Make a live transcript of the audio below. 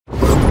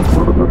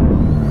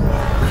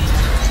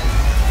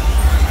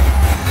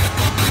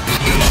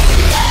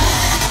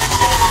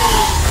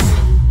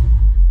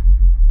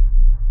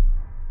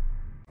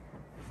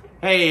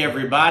Hey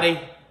everybody,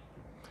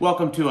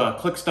 welcome to a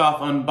Clickstuff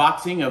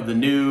unboxing of the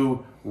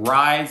new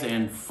Rise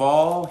and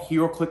Fall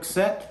Heroclix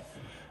set.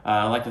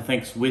 I'd like to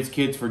thank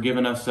Wizkids for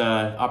giving us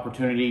an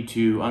opportunity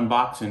to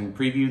unbox and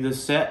preview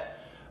this set.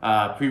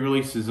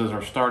 Pre-releases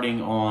are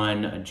starting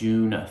on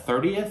June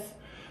 30th.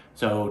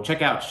 So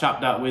check out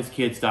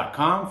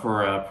shop.wizkids.com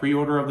for a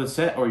pre-order of the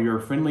set or your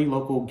friendly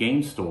local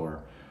game store.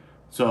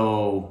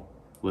 So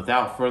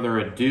without further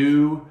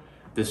ado,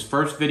 this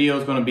first video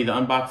is going to be the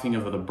unboxing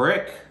of the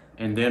brick,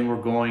 and then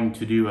we're going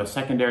to do a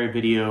secondary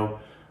video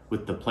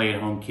with the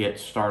play-at-home kit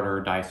starter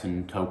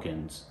Dyson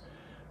tokens.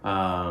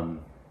 So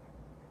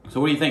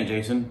what do you think,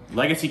 Jason?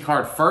 Legacy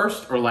card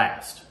first or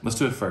last? Let's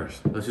do it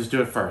first. Let's just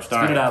do it first.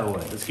 Let's get it out of the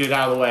way. Let's get it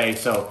out of the way.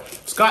 So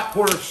Scott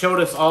Porter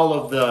showed us all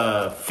of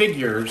the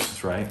figures.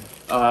 That's right.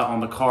 On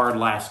the card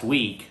last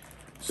week.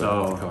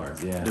 So the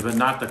cards, yeah. But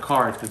not the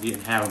cards because he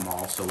didn't have them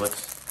all. So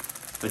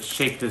let's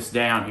shake this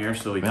down here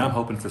so we can. I'm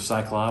hoping for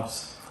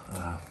Cyclops.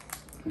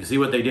 You see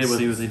what they did with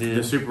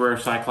the super rare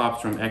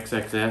Cyclops from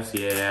XXS?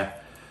 Yeah.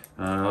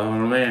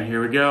 Oh man,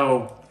 here we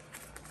go.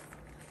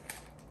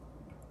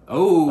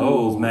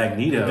 Oh,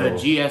 Magneto. The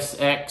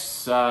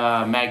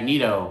GSX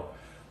Magneto.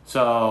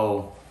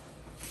 So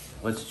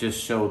let's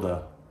just show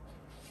the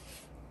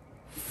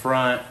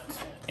front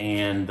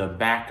and the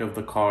back of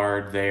the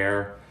card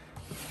there.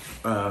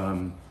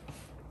 So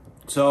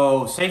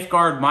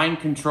Safeguard,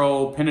 Mind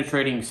Control,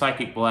 Penetrating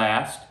Psychic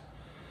Blast.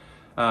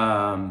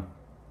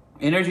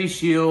 Energy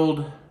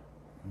Shield,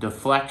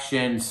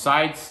 Deflection,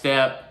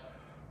 Sidestep,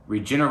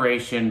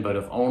 Regeneration, but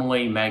if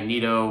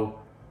Magneto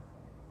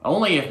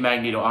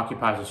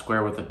occupies a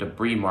square with a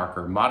debris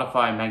marker.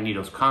 Modify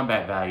Magneto's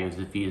combat values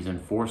if he is in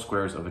 4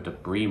 squares of a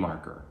debris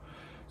marker.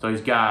 So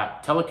he's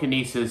got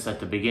Telekinesis at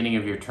the beginning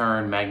of your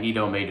turn.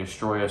 Magneto may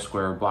destroy a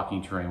square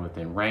blocking terrain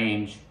within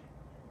range.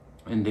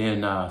 And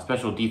then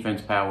Special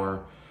Defense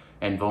Power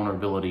and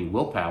Vulnerability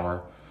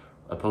Willpower.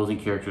 Opposing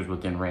characters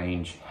within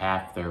range,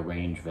 half their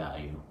range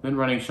value. Then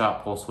Running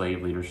Shot, Pulse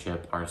Wave,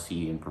 Leadership,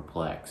 RC, and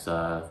Perplex.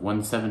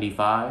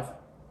 175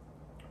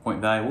 point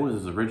value. What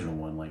was his original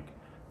one? Like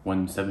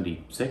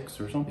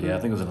 176 or something? Yeah, I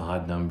think it was an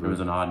odd number. It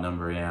was an odd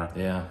number, yeah.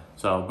 Yeah.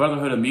 So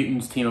Brotherhood of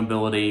Mutants, Team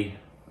Ability.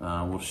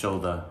 We'll show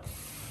the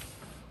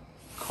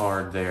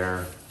card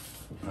there.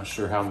 I'm not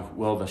sure how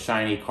well the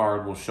shiny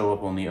card will show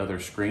up on the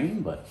other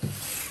screen, but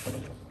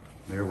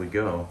there we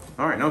go.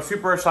 All right, no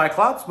Super Rare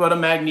Cyclops, but a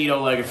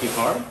Magneto Legacy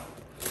card.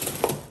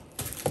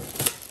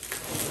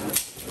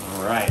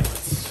 All right,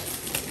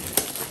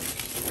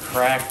 let's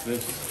crack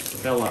this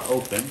fella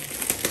open.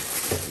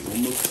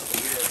 We'll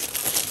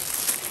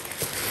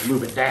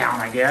move it down,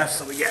 I guess,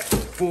 so we get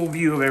full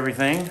view of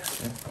everything.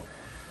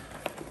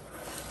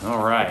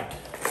 All right,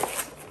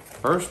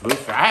 first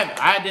booster.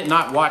 I did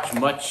not watch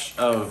much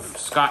of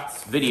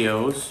Scott's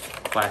videos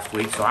last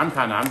week, so I'm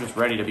just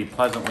ready to be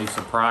pleasantly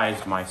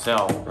surprised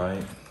myself.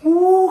 Right.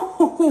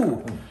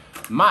 Woo-hoo-hoo.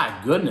 My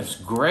goodness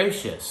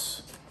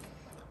gracious.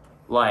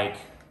 Like,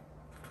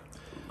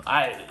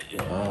 I'm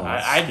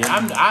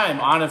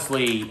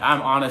honestly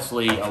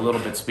a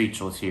little bit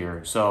speechless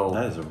here. So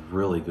that is a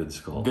really good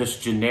skull. This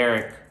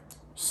generic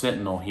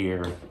Sentinel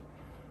here.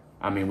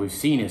 I mean, we've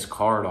seen his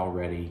card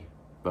already,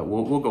 but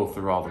we'll go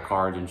through all the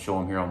cards and show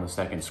them here on the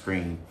second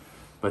screen.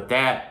 But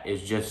that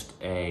is just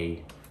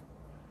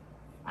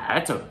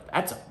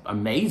that's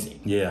amazing.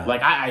 Yeah.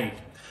 Like I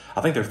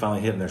think they're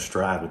finally hitting their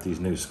stride with these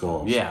new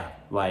skulls. Yeah,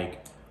 like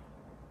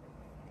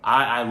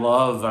I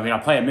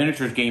play a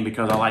miniatures game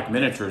because I like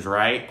miniatures,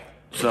 right?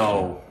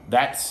 So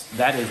that's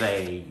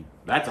a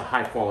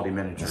high quality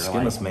miniature. The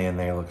skinless man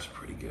there looks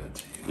pretty good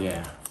too.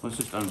 Yeah, let's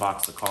just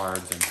unbox the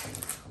cards and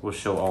we'll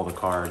show all the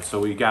cards. So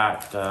we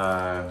got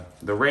the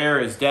rare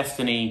is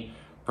Destiny,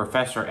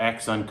 Professor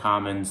X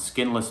uncommon,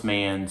 Skinless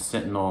Man,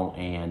 Sentinel,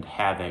 and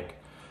Havoc.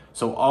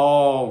 So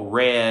all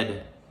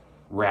red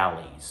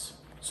rallies.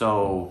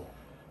 So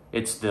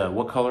it's the,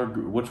 what color,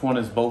 which one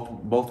is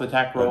both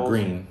attack rolls?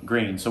 Green.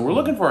 Green. So we're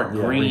looking for a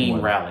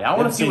green rally. I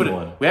want to see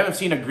we haven't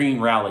seen a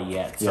green rally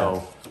yet.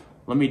 So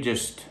let me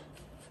just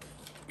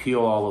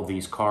peel all of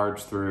these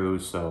cards through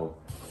so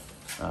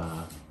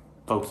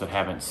folks that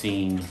haven't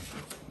seen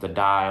the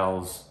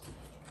dials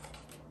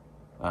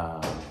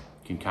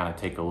can kind of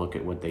take a look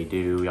at what they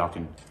do. Y'all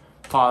can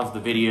pause the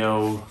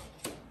video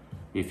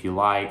if you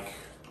like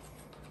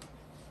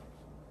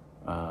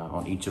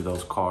on each of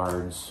those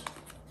cards.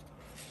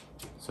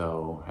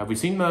 So, have we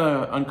seen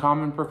the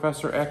uncommon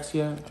Professor X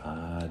yet?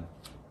 I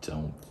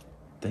don't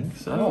think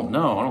so. I don't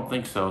know. I don't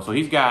think so. So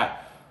he's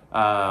got,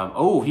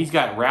 he's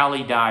got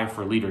rally die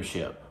for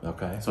leadership.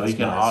 Okay. So he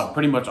can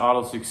pretty much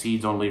auto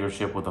succeeds on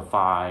leadership with a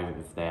 5,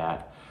 if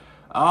that.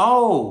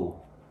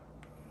 Oh,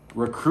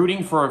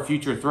 recruiting for a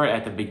future threat.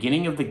 At the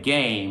beginning of the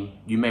game,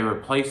 you may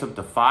replace up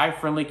to 5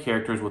 friendly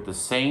characters with the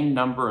same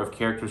number of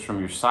characters from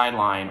your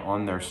sideline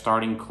on their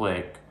starting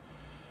click.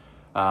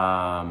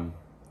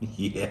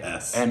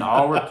 Yes. And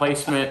all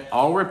replacement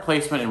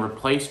and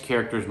replaced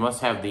characters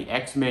must have the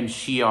X-Men,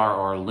 Shi'ar,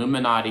 or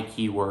Illuminati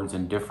keywords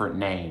and different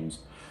names.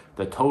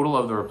 The total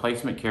of the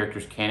replacement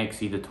characters can't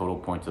exceed the total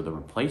points of the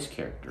replaced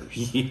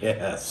characters.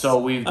 Yes.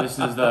 So this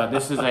is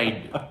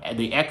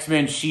the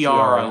X-Men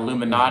Shi'ar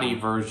Illuminati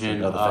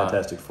version of the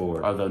Fantastic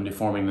Four. Of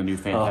forming the new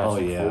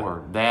Fantastic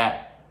Four.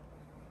 That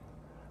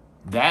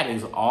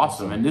is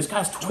awesome. And this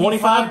guy's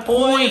 25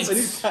 points. And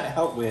he's got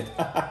outwit.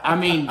 I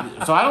mean,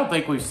 so I don't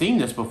think we've seen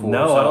this before.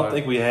 No, so, I don't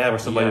think we have, or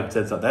somebody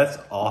said something. That's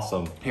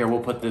awesome. Here, we'll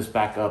put this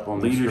back up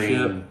on the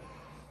screen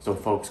so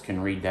folks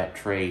can read that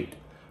trait.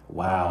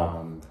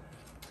 Wow.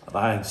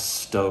 I'm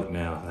stoked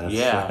now. That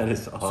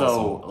is awesome.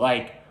 So,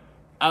 like,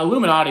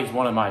 Illuminati is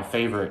one of my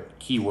favorite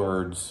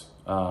keywords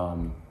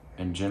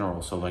in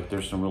general. So, like,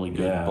 there's some really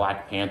good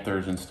Black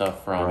Panthers and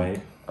stuff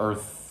from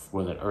Earth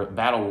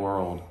Battle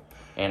World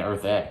and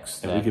Earth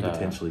X. And we could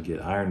potentially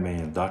get Iron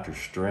Man, Doctor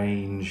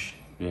Strange,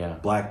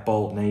 Black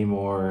Bolt,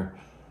 Namor,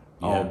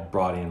 all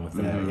brought in with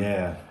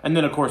that. And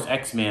then, of course,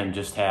 X-Men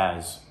just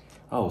has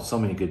so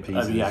many good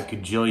pieces. A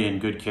gajillion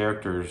good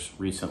characters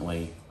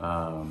recently.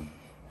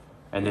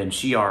 And then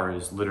Shi'ar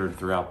is littered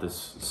throughout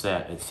this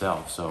set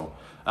itself. So,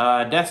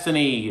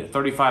 Destiny,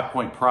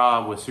 35-point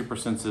prob with super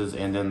senses,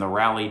 and then the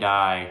rally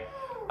die.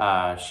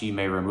 She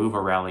may remove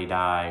a rally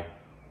die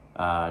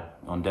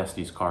on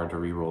Destiny's card to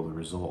reroll the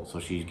result.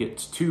 So she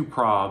gets 2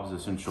 probs,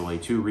 essentially,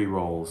 2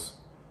 rerolls.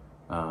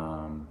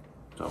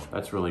 So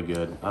that's really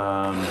good.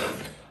 All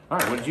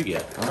right, what did you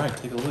get? All right,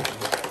 take a look.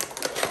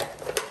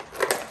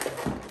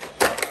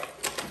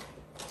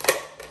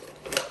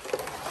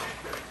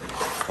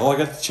 Oh, I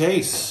got the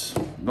chase.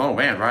 Oh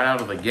man, right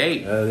out of the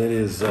gate. It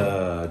is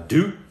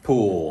Dupe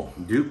Pool.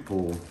 Dupe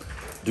Pool.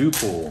 Dupe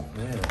Pool.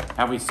 Yeah.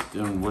 Have we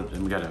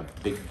got a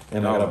big...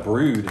 And I got a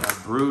Brood. A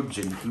Brood.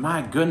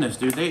 My goodness,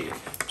 dude.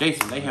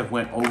 Jason, they have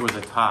went over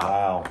the top.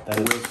 Wow, that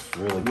is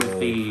really good. With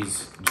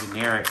these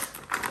generic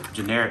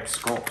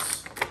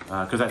sculpts.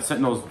 Because that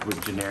Sentinel's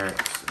with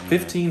generics.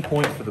 15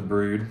 points for the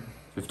Brood.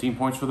 15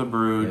 points for the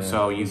Brood. Yeah,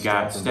 so you've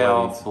got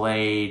stealth,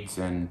 blades,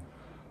 and...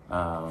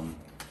 So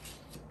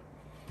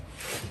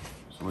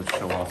let's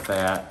show off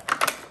that.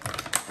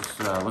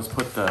 Let's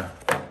put the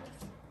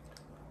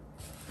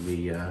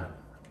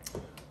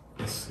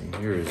let's see.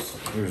 Here's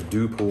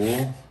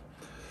Dupool.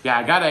 Yeah,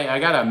 I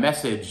got a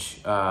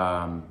message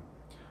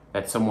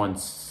that someone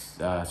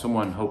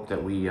hoped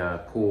that we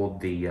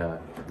pulled the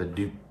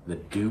dupe.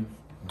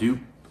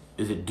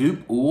 Is it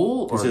Dupe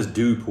Ool? It says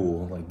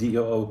Dupool, like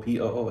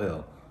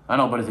Doopool. I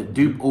know, but is it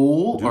Dupe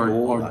Ool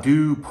or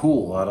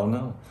Dupool? Well, I don't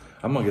know.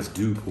 I'm gonna guess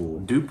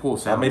Dupool. Dupool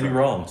sounds. I may be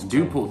wrong.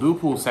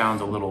 Dupool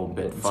sounds a little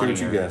bit funnier.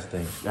 See what you guys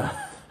think.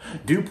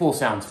 Dupool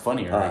sounds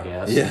funnier, I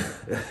guess. Yeah.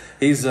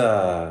 His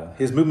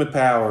movement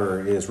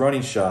power is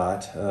running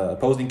shot.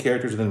 Opposing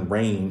characters within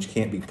range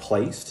can't be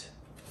placed.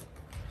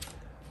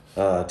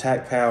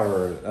 Attack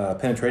power,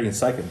 penetrating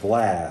psychic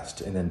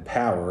blast, and then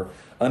power,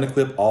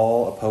 unequip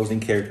all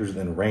opposing characters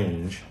within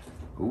range.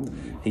 Ooh.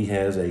 He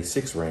has a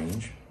 6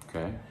 range.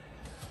 Okay.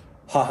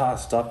 Haha,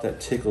 stop that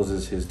tickles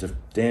is his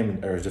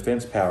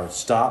defense power.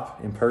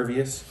 Stop,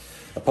 impervious.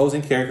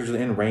 Opposing characters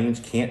within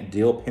range can't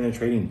deal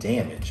penetrating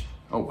damage.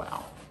 Oh,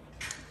 wow.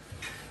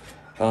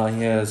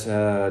 He has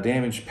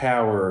damage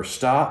power.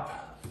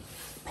 Stop,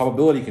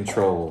 probability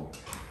control.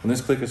 When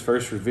this click is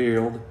first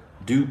revealed,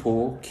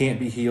 Dupool can't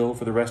be healed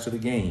for the rest of the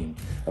game.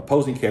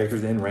 Opposing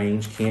characters within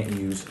range can't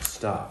use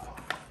stop.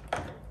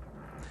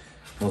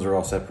 Those are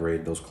all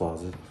separated, those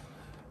clauses.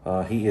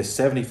 He is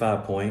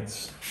 75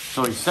 points.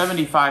 So he's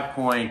 75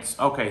 points.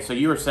 Okay, so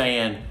you were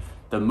saying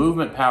the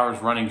movement power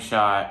is running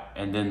shot,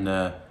 and then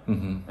the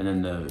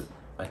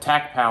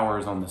attack power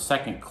is on the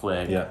second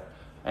click. Yeah.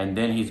 And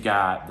then he's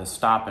got the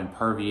stop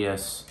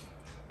impervious,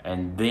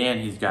 and then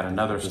he's got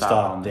another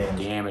stop on the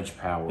damage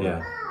power.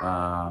 Yeah.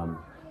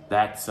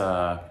 That's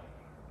wow.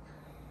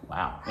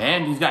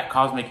 And he's got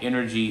cosmic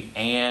energy,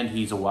 and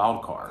he's a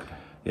wild card.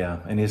 Yeah,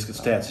 and his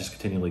stats just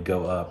continually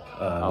go up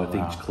with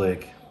each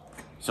click.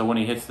 So when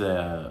he hits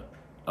the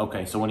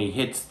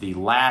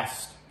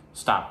last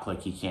stop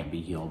click, he can't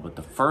be healed. But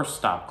the first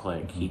stop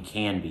click, he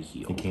can be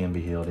healed. He can be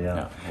healed,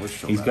 yeah.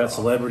 He's got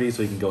celebrity,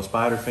 so he can go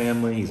Spider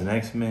Family. He's an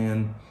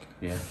X-Men.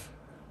 Yeah.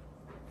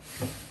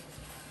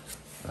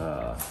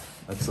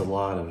 That's a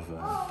lot of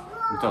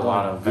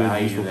good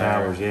value useful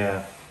powers,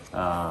 yeah.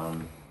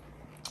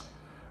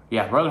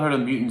 Yeah, Brotherhood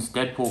of Mutants,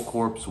 Deadpool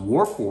Corps,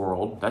 Warp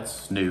World.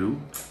 That's new.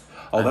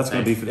 Oh, that's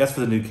for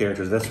the new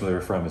characters. That's where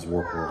they're from. Is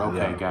Warp World.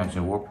 Okay,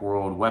 gotcha. Warp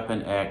World,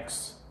 Weapon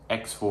X,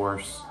 X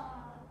Force,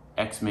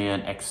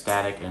 X-Men,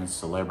 Ecstatic, and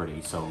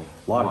Celebrity. So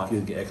a lot of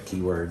good X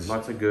keywords.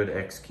 Lots of good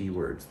X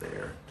keywords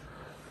there.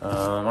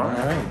 All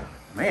right.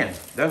 Man,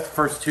 that's the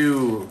first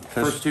two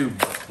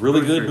really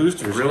good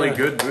boosters. Really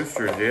good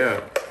boosters, yeah.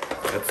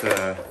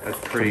 That's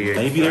pretty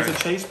Maybe there's a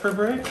chase per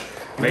break?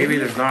 Maybe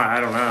there's not, I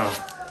don't know.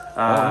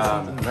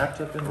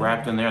 Something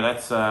wrapped in there?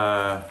 That's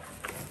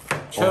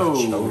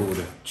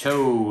Chode.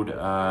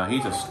 Chode,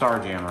 he's a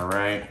Starjammer,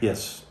 right?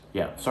 Yes.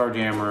 Yeah,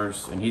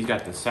 Starjammers, and he's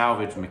got the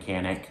salvage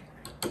mechanic.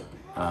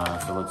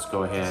 So let's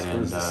go ahead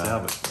and... the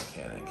salvage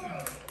mechanic?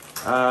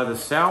 The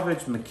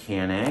salvage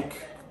mechanic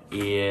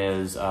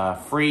is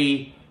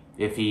free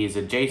If he is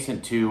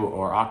adjacent to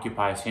or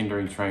occupies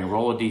hindering terrain,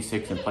 roll a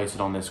d6 and place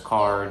it on this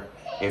card.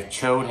 If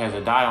Chode has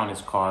a die on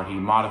his card, he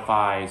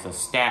modifies a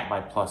stat by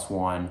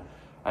 +1,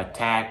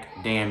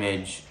 attack,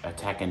 damage,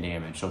 attack, and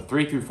damage. So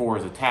 3 through 4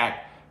 is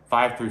attack,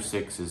 5 through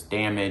 6 is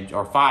damage,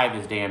 or 5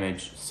 is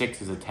damage,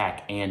 6 is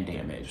attack and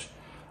damage.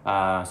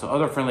 So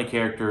other friendly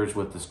characters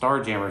with the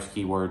Starjammers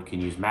keyword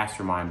can use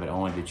Mastermind, but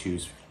only to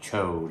choose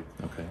Chode.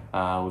 Okay.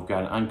 We've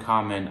got an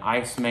uncommon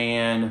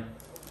Iceman,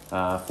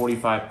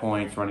 45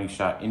 points, running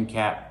shot,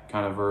 in-cap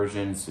kind of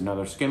versions,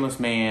 another Skinless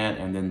Man,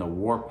 and then the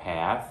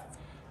Warpath.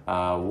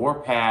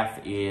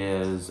 Warpath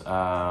is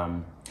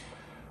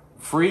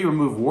free,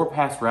 remove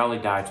Warpath's rally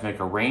die to make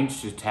a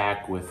ranged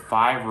attack with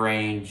 5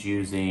 range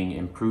using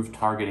improved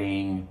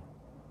targeting,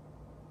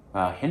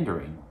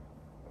 hindering.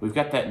 We've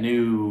got that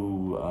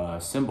new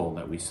symbol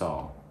that we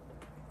saw.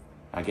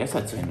 I guess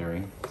that's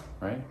hindering,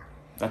 right?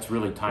 That's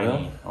really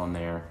tiny on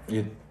there.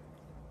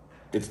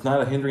 It's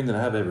not a hindering that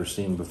I've ever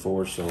seen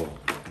before, so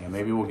yeah,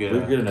 maybe we're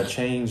getting a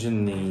change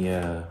in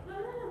the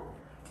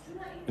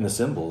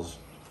symbols.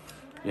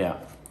 Yeah.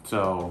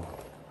 So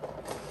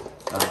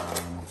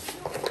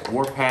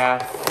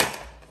Warpath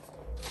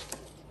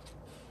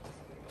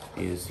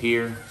is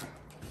here,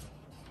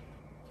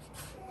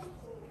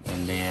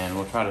 and then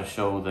we'll try to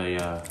show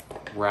the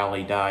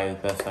rally die as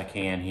best I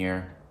can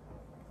here.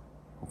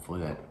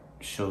 Hopefully that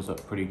shows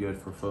up pretty good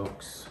for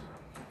folks.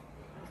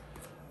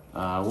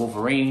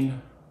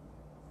 Wolverine.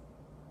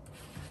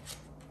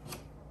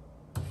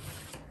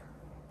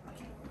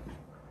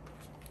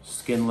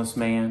 Skinless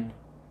Man.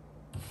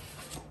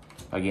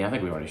 Again, I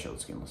think we already showed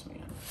Skinless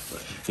Man.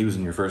 But he was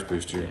in your first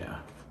booster. yeah.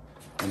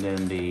 And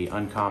then the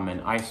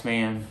uncommon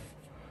Iceman.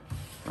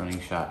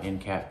 Running shot,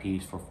 in-cap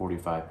piece for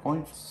 45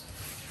 points.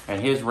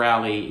 And his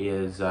rally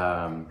is,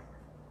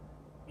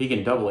 he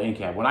can double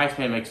in-cap. When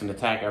Iceman makes an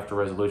attack after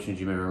resolutions,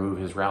 you may remove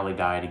his rally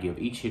die to give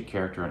each hit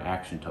character an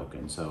action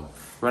token. So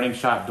running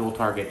shot, dual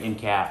target,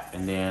 in-cap,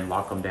 and then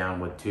lock them down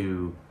with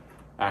 2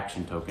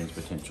 action tokens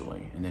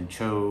potentially. And then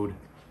Chode,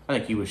 I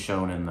think he was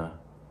shown in the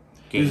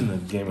game, in the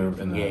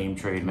game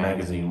Trade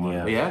magazine one.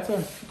 Yeah, but yeah,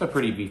 it's a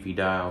pretty beefy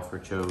dial for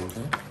Chode.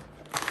 Okay.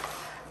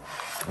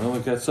 Well,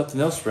 we've got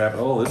something else wrapped.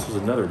 Oh, this was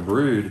another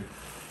brood.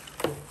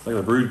 Like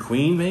a brood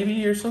queen,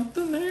 maybe, or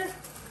something there?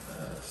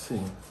 Let's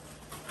see.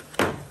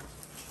 Yeah.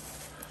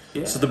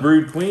 This is the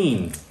brood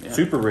queen. Yeah.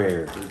 Super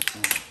rare.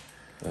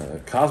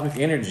 Cosmic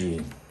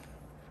energy.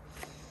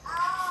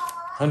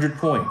 100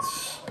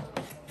 points.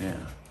 Yeah.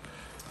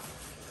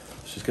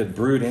 She's got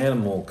brood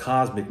animal,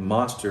 cosmic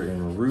monster,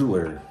 and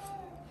ruler.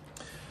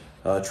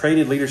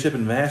 Traded leadership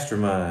and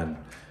mastermind.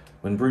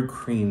 When brood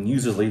queen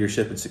uses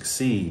leadership and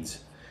succeeds,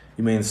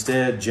 you may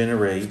instead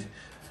generate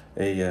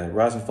a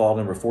rise and fall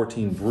number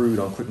 14 brood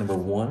on click number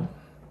 1.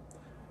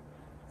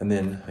 And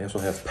then I also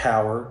have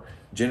power.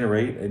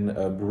 Generate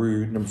a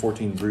brood, number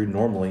 14 brood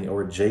normally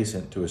or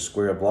adjacent to a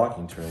square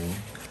blocking terrain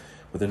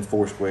within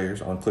 4 squares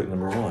on click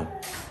number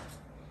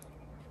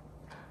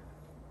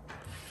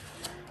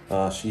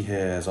 1. She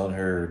has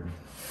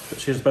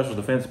special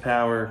defense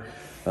power.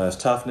 It's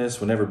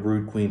toughness. Whenever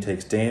brood queen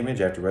takes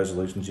damage after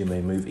resolutions, you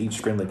may move each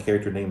friendly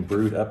character named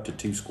brood up to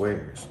 2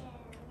 squares.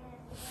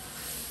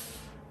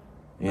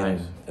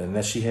 Nice. And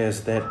that she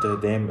has that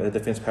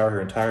defense power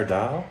her entire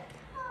dial,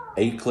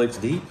 8 clicks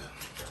deep.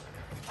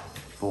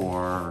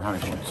 For how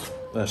many points?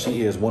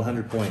 She is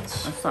 100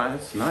 points. That's fine.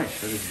 That's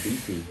nice. That is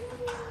beefy.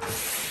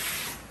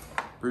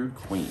 Brood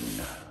Queen.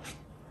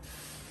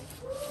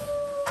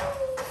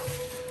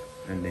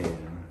 And then,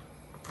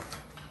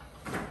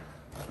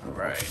 all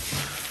right.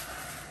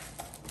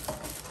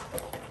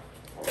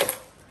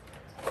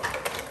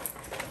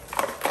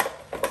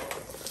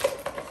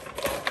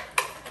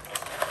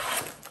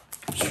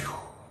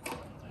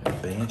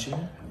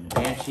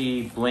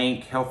 Banshee,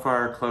 Blink,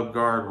 Hellfire, Club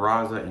Guard,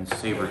 Raza, and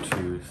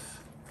Sabretooth.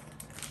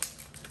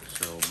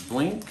 So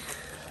Blink.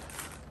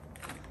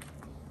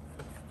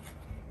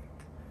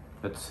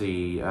 Let's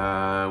see.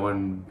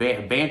 When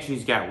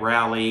Banshee's got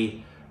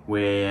Rally,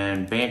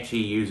 when Banshee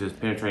uses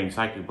Penetrating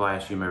Psychic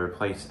Blast, you may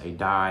replace a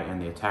die in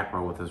the attack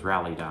roll with his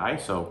Rally die.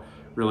 So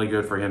really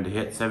good for him to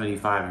hit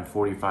 75 and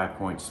 45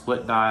 point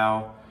split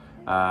dial.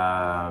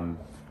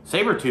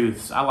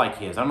 Sabretooth's, I like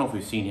his. I don't know if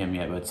we've seen him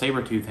yet, but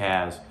Sabretooth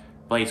has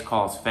Blaze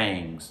Claw's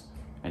Fangs,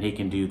 and he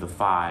can do the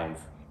 5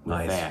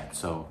 with that.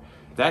 So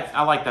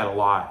I like that a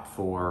lot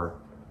for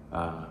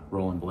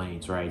rolling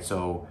blades, right?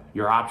 So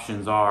your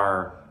options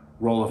are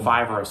roll a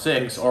 5 or a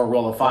 6, or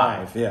roll a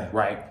 5. Yeah.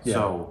 Right? Yeah.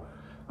 So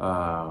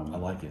I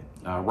like it.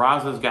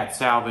 Raza's got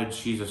Salvage.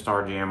 She's a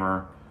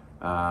Starjammer.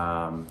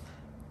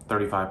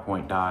 35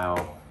 point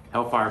dial.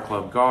 Hellfire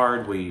Club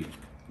Guard.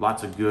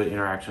 Lots of good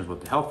interactions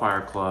with the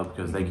Hellfire Club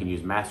because they can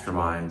use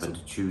Mastermind, but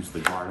to choose the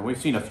guard. And we've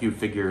seen a few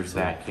figures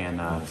that can...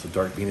 so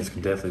Dark Phoenix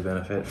can definitely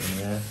benefit from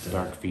that.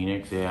 Dark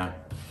Phoenix, yeah.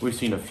 We've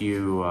seen a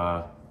few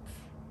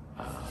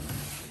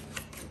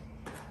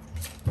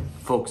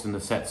folks in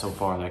the set so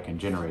far that can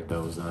generate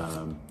those.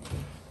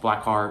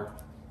 Blackheart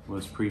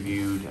was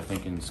previewed, I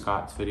think, in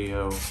Scott's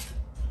video.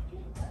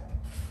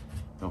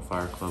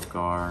 Hellfire Club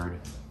Guard.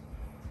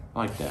 I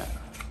like that.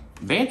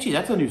 Banshee,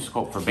 that's a new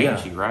sculpt for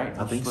Banshee, Yeah, right?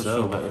 I think Let's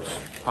so. Let's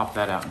pop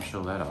that out and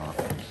show that off.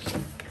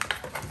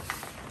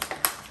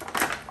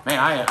 Man,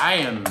 I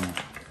am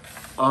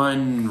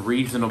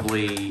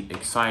unreasonably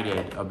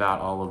excited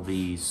about all of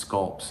these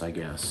sculpts, I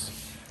guess.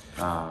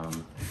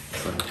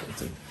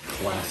 It's a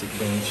classic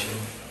Banshee.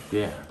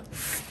 Yeah.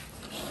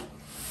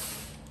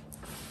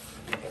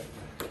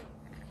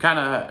 Kind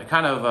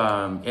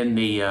of in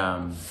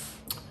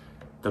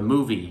the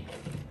movie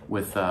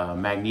with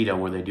Magneto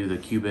where they do the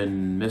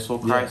Cuban Missile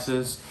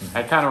Crisis.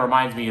 Yes. It kind of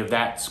reminds me of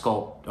that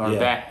sculpt or Yeah.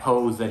 that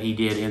pose that he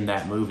did in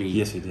that movie.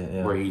 Yes, he did.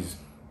 Yeah. Where he's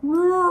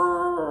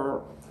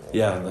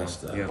Yeah,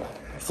 that's Yeah.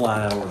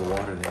 flying out over the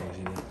water there.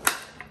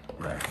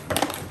 right.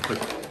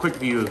 Quick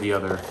view of the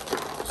other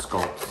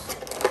sculpts.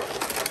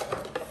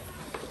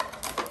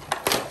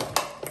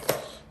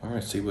 All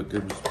right, see what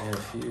good we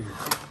have here.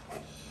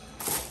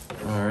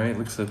 All right,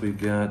 looks like we've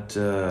got.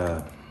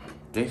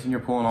 Jason, you're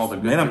pulling all the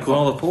good. Man, I'm pulling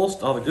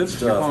all the good You're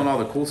stuff. pulling all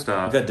the cool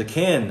stuff. We've got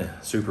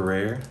Decan, super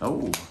rare.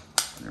 Oh,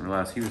 I didn't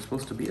realize he was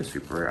supposed to be a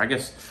super rare. I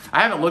guess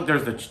I haven't looked.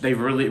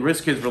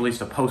 Wizkids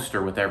released a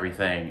poster with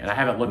everything, and I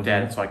haven't looked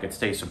at it so I could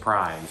stay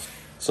surprised.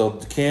 So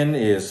Decan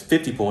is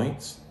 50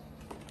 points.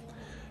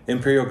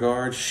 Imperial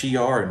Guard,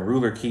 Shi'ar, and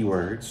Ruler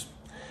keywords.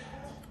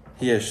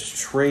 He has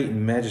trait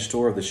and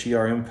Magister of the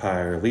Shi'ar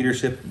Empire,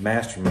 Leadership,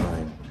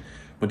 Mastermind.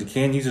 When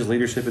Decan uses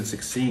leadership and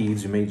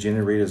succeeds, you may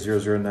generate a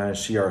 009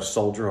 Shi'ar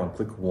soldier on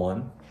click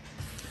 1.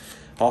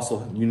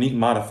 Also, unique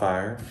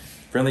modifier.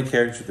 Friendly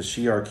characters with the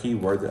Shi'ar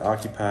keyword that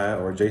occupy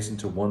or adjacent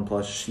to 1+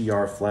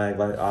 Shi'ar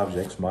flag-like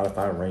objects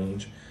modify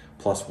range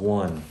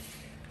 +1.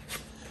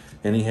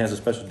 And he has a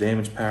special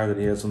damage power that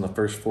he has on the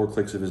first 4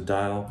 clicks of his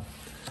dial.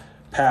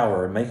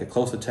 Power, make a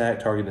close attack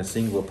targeting a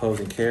single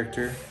opposing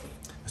character.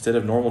 Instead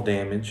of normal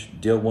damage,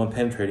 deal 1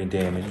 penetrating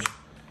damage.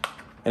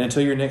 And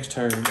until your next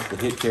turn, the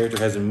hit character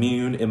has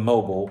immune,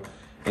 immobile,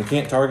 and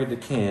can't target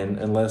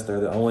Decan unless they're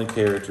the only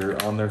character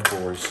on their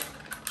force,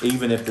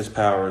 even if this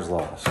power is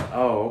lost.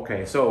 Oh,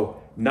 okay.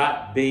 So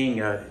not being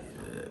a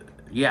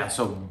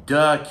so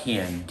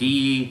Decan,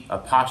 D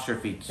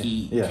apostrophe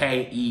key Yeah.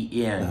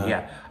 K-E-N.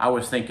 Yeah, I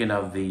was thinking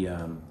of the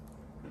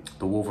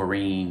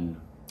Wolverine.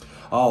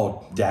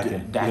 Oh,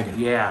 Dakin.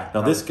 Yeah.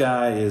 Now this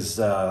guy is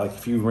like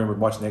if you remember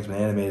watching the X-Men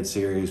animated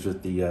series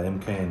with the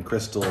MCAN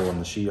Crystal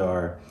and the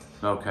Shi'ar.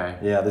 Okay.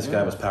 Yeah, this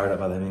guy was powered up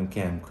by the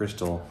MCAN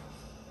Crystal.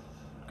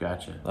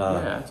 Gotcha.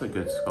 Yeah, that's a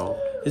good sculpt.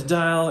 His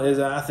dial is,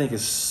 I think,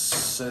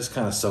 is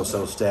kind of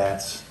so-so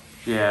stats.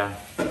 Yeah.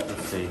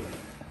 Let's see.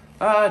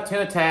 10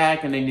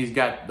 attack, and then he's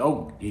got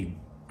he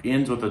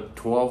ends with a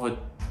 12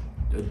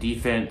 a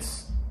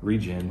defense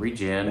Regen.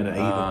 and an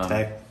 8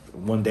 attack,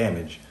 1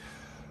 damage.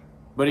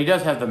 But he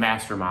does have the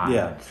mastermind.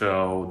 Yeah.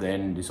 So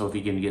if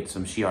he can get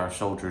some Shi'ar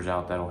soldiers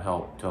out, that'll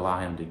help to allow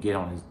him to get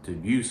on to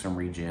use some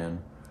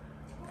regen.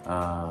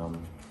 Yeah,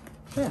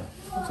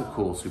 that's a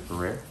cool super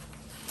rare.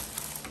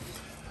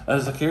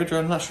 As a character,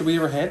 I'm not sure we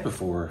ever had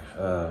before.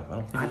 I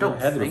don't think we ever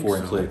had it before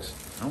in Clicks.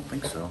 I don't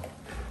think so.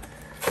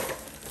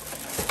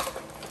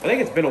 I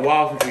think it's been a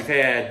while since we've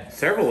had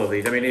several of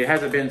these. I mean, it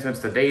hasn't been since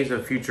the Days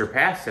of Future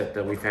Past set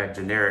that we've had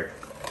generic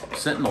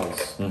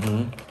Sentinels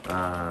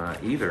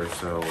either.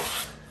 So,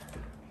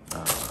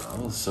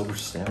 Silver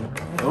Samurai.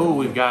 oh,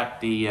 we've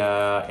got the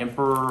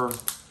Emperor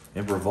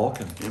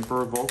Vulcan. Yeah.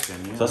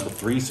 So that's with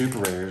 3 super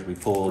rares we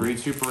pulled. 3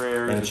 super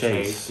rares and a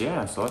chase.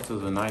 Yeah, so that's a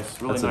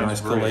nice, really That's nice. a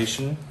nice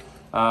collation.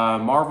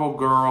 Marvel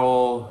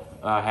Girl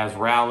has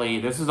Rally.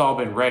 This has all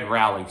been Red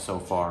Rally so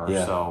far.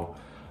 Yeah. So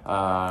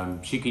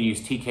she can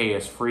use TK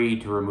as free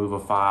to remove a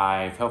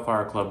 5.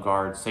 Hellfire Club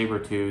Guard,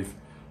 Sabretooth,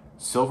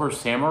 Silver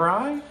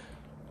Samurai. I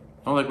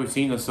don't think we've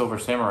seen the Silver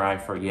Samurai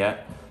for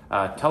yet.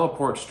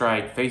 Teleport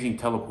Strike, phasing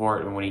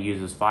teleport, and when he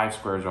uses 5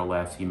 squares or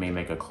less, he may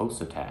make a close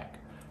attack.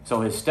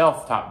 So his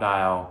stealth top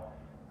dial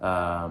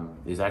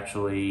is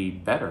actually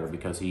better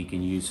because he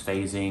can use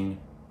phasing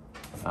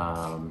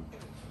and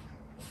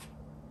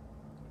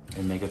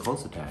make a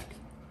close attack.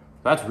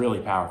 That's really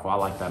powerful. I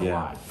like that a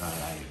lot.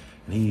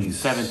 And he's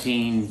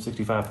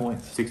 65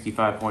 points.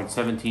 65 points,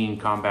 17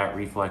 combat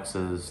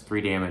reflexes,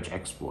 3 damage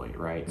exploit,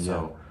 right? Yeah.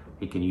 So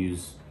he can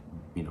use,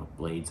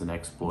 blades and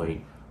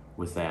exploit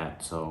with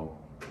that. So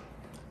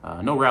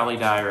no rally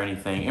die or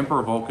anything.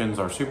 Emperor Vulcans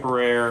are super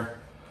rare.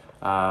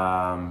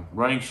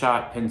 Running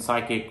shot, pin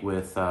psychic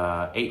with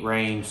 8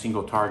 range,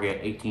 single target,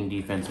 18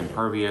 defense,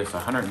 impervious,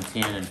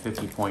 110 and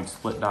 50 point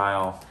split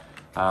dial.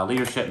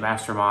 Leadership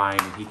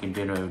mastermind, he can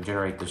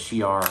generate the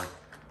Shi'ar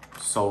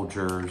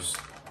soldiers.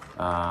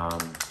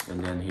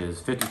 And then his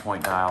 50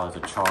 point dial is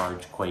a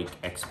charge, quake,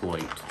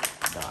 exploit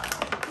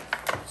dial.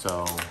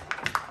 So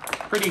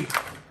pretty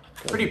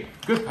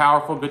good,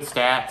 powerful, good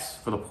stats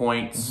for the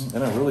points.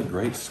 And a really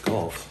great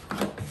sculpt.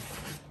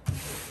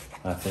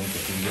 I think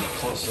if you can get a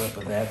close up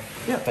of that,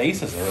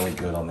 face is really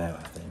good on that,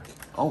 I think.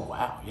 Oh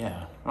wow,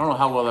 yeah. I don't know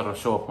how well that'll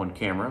show up on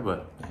camera,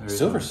 but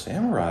Silver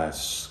Samurai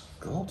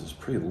sculpt is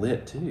pretty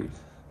lit too.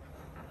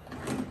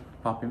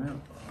 Pop him out.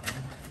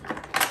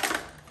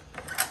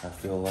 I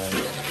feel like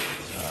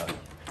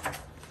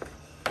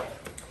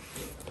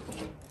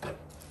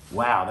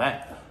wow,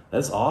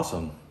 that's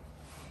awesome.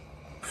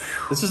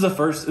 This is the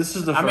first. This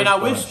is the. I first mean, I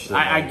bunch wish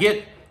that I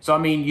get. So I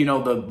mean, you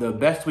know, the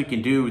best we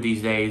can do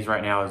these days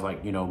right now is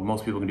like, you know,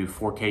 most people can do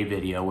 4K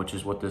video, which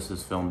is what this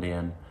is filmed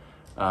in.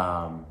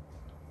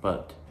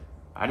 But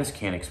I just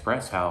can't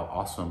express how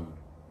awesome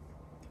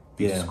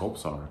these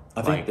sculpts are.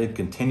 I think they've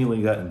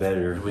continually gotten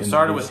better. We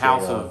started with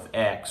House of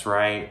X,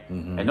 right?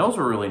 And those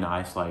were really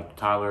nice. Like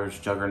Tyler's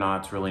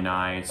Juggernaut's really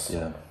nice.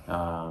 Yeah.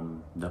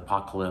 The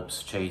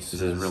Apocalypse Chase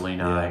is really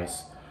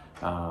nice.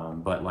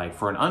 But like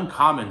for an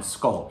uncommon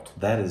sculpt,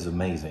 that is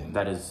amazing.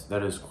 That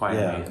is quite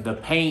amazing. The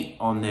paint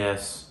on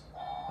this,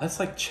 that's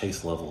like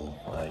Chase level.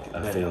 Like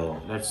I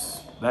feel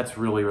that's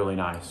really, really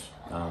nice.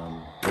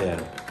 Yeah.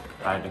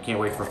 I can't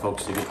wait for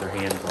folks to get their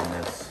hands on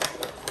this.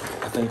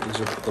 I think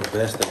these are the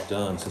best they've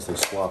done since they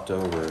swapped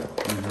over.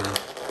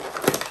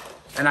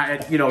 And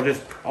I, you know,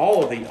 just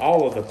all of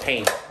the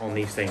paint on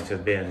these things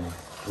have been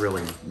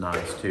really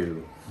nice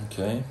too.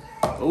 Okay.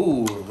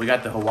 Ooh, we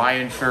got the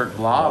Hawaiian shirt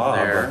blob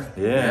there.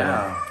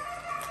 Yeah.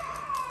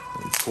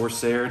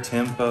 Corsair,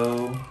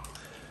 Tempo,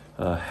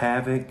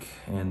 Havoc,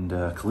 and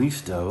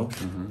Callisto.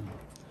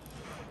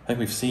 I think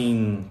we've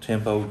seen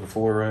Tempo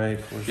before, right?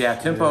 Yeah,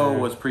 Tempo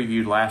was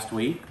previewed last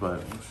week,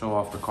 but we'll show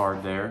off the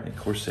card there. And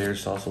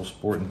Corsair's also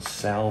sporting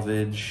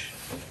Salvage.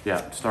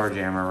 Yeah,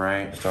 Starjammer,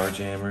 right?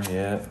 Starjammer,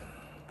 yeah.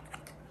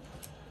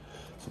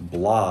 Some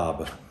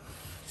Blob.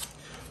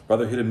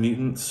 Brotherhood of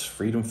Mutants,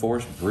 Freedom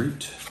Force,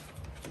 Brute.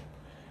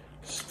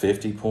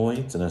 50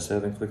 points and a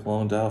 7-click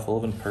long dial full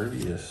of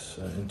Impervious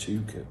and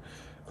 2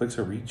 clicks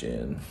of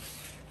regen.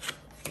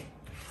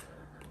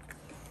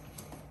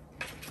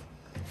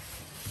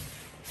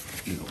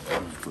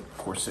 Put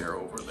Corsair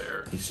over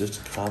there. He's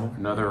just a common.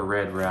 Another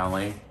red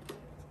rally.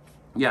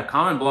 Yeah,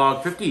 common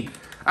blob, 50.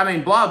 I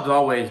mean, blob's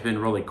always been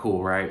really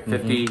cool, right?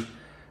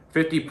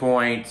 50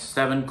 points,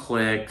 7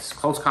 clicks,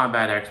 close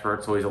combat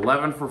expert. So he's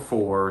 11 for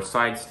 4,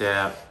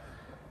 sidestep.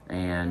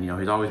 And, you know,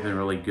 he's always been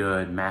really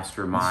good.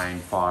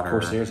 Mastermind fodder.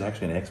 Corsair's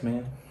actually an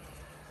X-Man?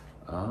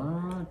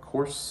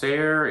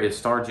 Corsair is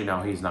Starjammer.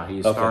 No, he's not.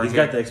 He's okay, he's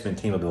got the X-Men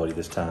team ability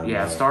this time.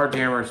 Yeah,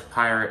 Starjammer's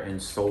Pirate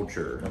and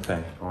Soldier.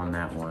 Okay. On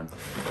that one.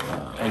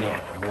 And yeah,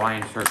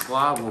 Hawaiian shirt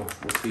blob will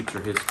feature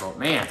his sculpt.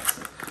 Man.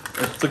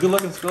 It's a good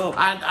looking sculpt.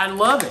 I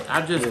love it.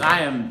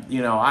 I am,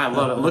 you know, I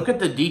love it. Look at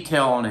the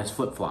detail on his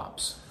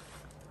flip-flops.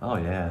 Oh,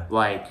 yeah.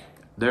 Like,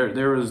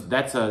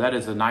 that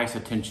is a nice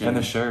attention. And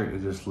the shirt,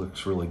 it just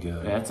looks really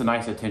good. Yeah, that's a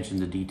nice attention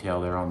to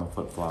detail there on the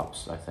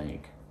flip-flops, I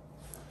think.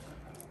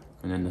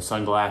 And then the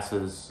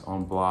sunglasses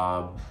on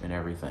blob and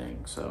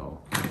everything.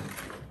 So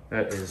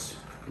that is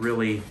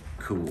really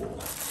cool.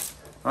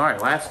 All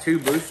right, last 2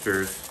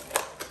 boosters.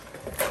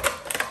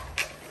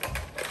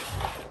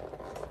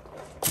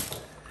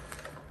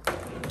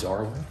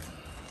 Darwin.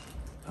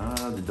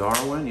 The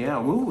Darwin, yeah.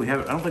 Ooh,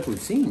 I don't think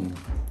we've seen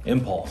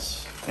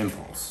Impulse.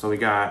 So we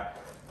got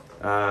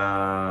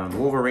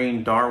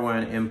Wolverine,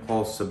 Darwin,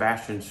 Impulse,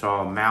 Sebastian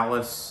Shaw,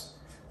 Malice,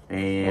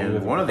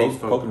 and one of these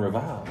folks.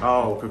 Revival.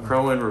 Oh,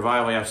 Krakoan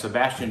Revival. Yeah,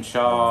 Sebastian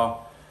Shaw.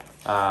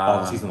 He's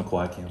on the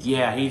Quiet Council.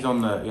 Yeah,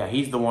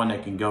 he's the one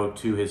that can go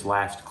to his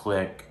last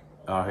click,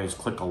 his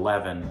click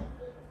 11,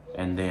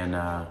 and then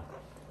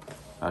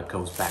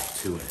goes back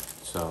to it.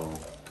 So,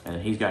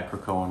 and he's got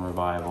Krakoan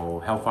Revival,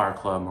 Hellfire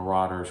Club,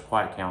 Marauders,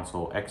 Quiet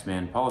Council,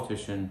 X-Men,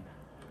 Politician,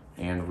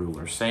 and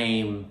Ruler.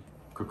 Same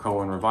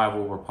Krakoan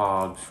Revival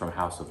Repogs from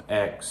House of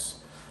X.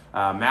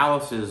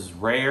 Malice is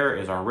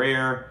our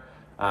rare.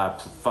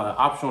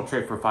 Optional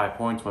trait for 5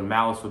 points. When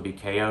Malice would be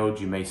KO'd,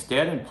 you may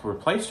instead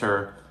replace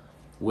her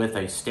with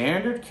a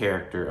standard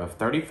character of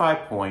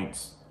 35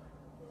 points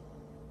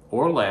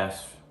or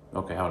less.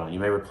 Okay, hold on. You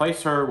may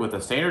replace her with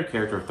a standard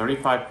character of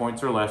 35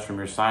 points or less from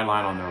your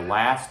sideline on their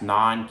last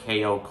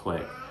non-KO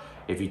click.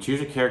 If you choose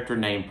a character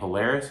named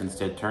Polaris,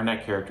 instead turn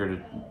that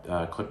character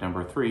to click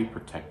number 3,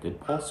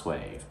 Protected Pulse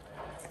Wave.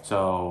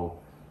 So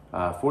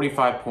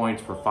 45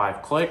 points for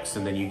 5 clicks,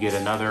 and then you get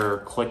another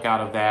click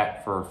out of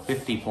that for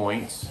 50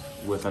 points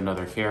with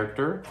another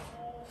character.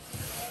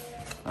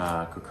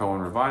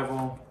 Krakoan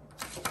Revival,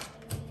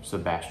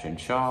 Sebastian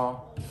Shaw,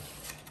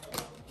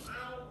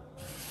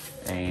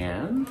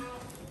 and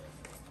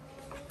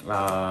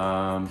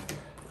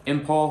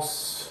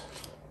Impulse.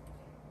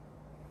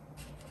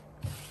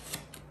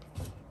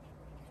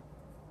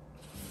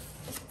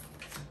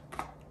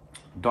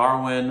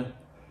 Darwin,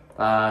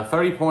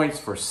 30 points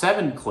for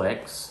 7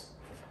 clicks.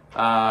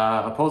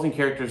 Opposing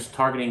characters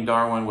targeting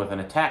Darwin with an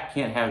attack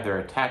can't have their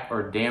attack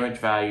or damage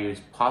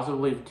values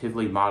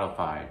positively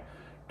modified.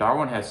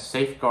 Darwin has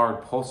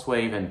Safeguard, Pulse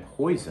Wave, and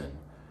Poison.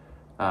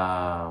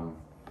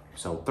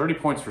 So 30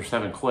 points for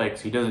 7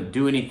 clicks. He doesn't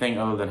do anything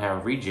other than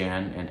have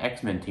regen and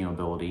X-Men team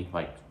ability,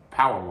 like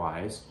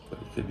power-wise. But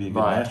it could be a good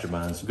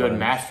mastermind sponge. Good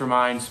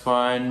mastermind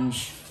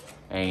sponge,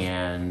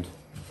 and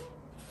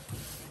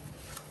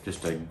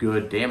just a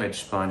good damage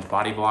sponge,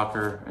 body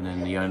blocker, and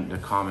then the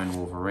common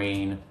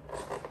Wolverine.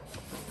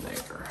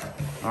 There.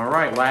 All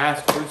right,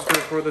 last booster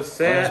for the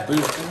set.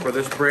 For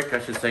this brick, I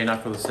should say,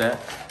 not for the set.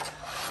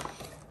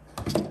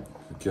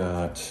 We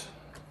got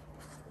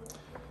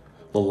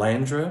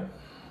Lilandra,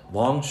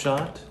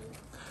 Longshot,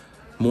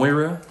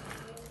 Moira,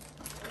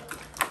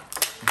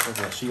 Looks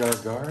like a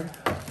Shi'ar guard.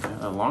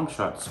 Yeah, a long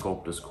shot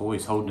sculpt is cool.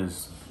 He's holding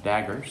his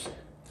daggers.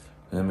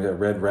 And then we got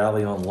red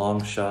rally on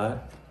long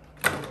shot.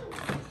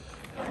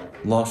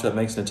 Long shot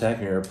makes an attack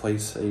and you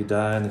replace a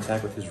die and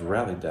attack with his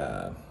rally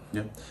die.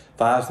 Yep.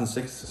 5s and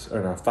 6s,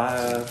 or no,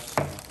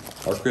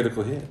 5s are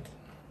critical hit.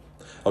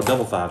 Oh,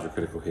 double 5s are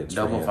critical hits.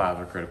 Double 5s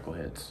are critical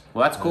hits.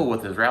 Well, that's cool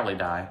with his rally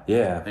die.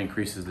 Yeah. It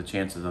increases the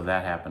chances of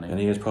that happening. And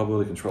he has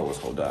probability control this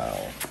whole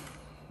dial.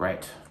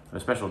 Right. A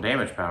special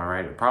damage power,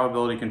 right?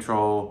 Probability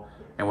control,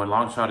 and when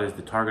long shot is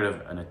the target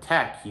of an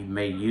attack, he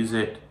may use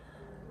it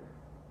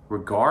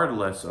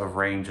regardless of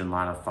range and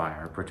line of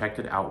fire,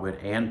 protected outwit,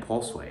 and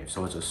pulse wave.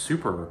 So it's a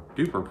super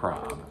duper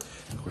prob.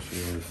 Of course, we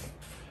have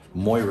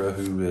Moira,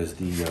 who is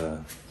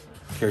the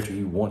character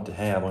you want to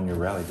have on your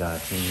rally die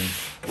team.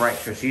 Right,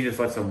 so she just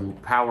lets them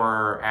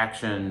power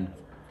action,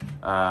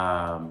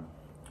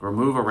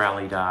 remove a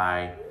rally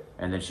die,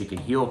 and then she can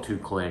heal 2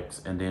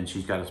 clicks, and then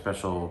she's got a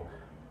special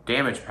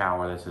damage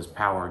power that says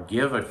power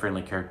give a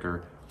friendly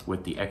character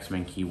with the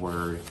X-Men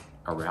keyword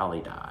a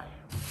rally die.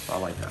 So I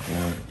like that.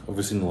 Yeah,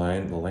 obviously the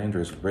Lalandra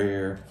is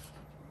rare.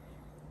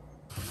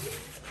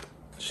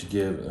 She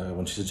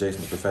when she's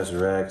adjacent to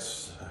Professor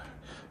X,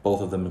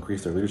 both of them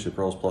increase their leadership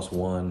rolls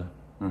 +1.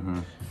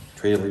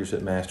 Trade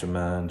leadership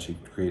mastermind. She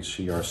creates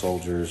Shi'ar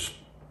soldiers.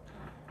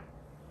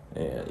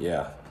 And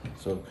yeah,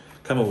 so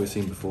kind of what we've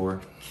seen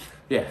before.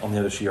 Yeah. On the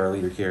other Shi'ar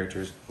leader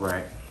characters.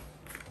 Right.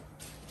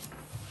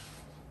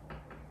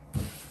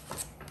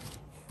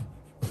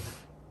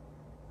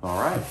 All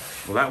right.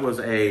 Well, that was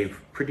a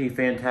pretty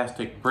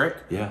fantastic brick.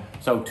 Yeah.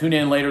 So tune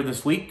in later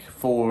this week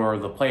for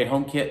the Play at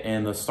Home kit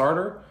and the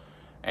starter.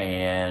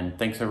 And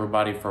thanks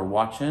everybody for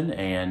watching.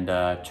 And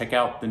check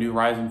out the new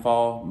Rise and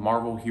Fall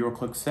Marvel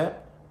Heroclix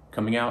set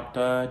coming out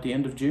at the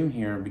end of June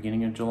here,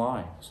 beginning of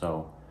July.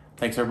 So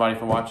thanks everybody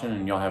for watching,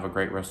 and y'all have a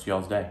great rest of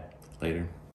y'all's day. Later.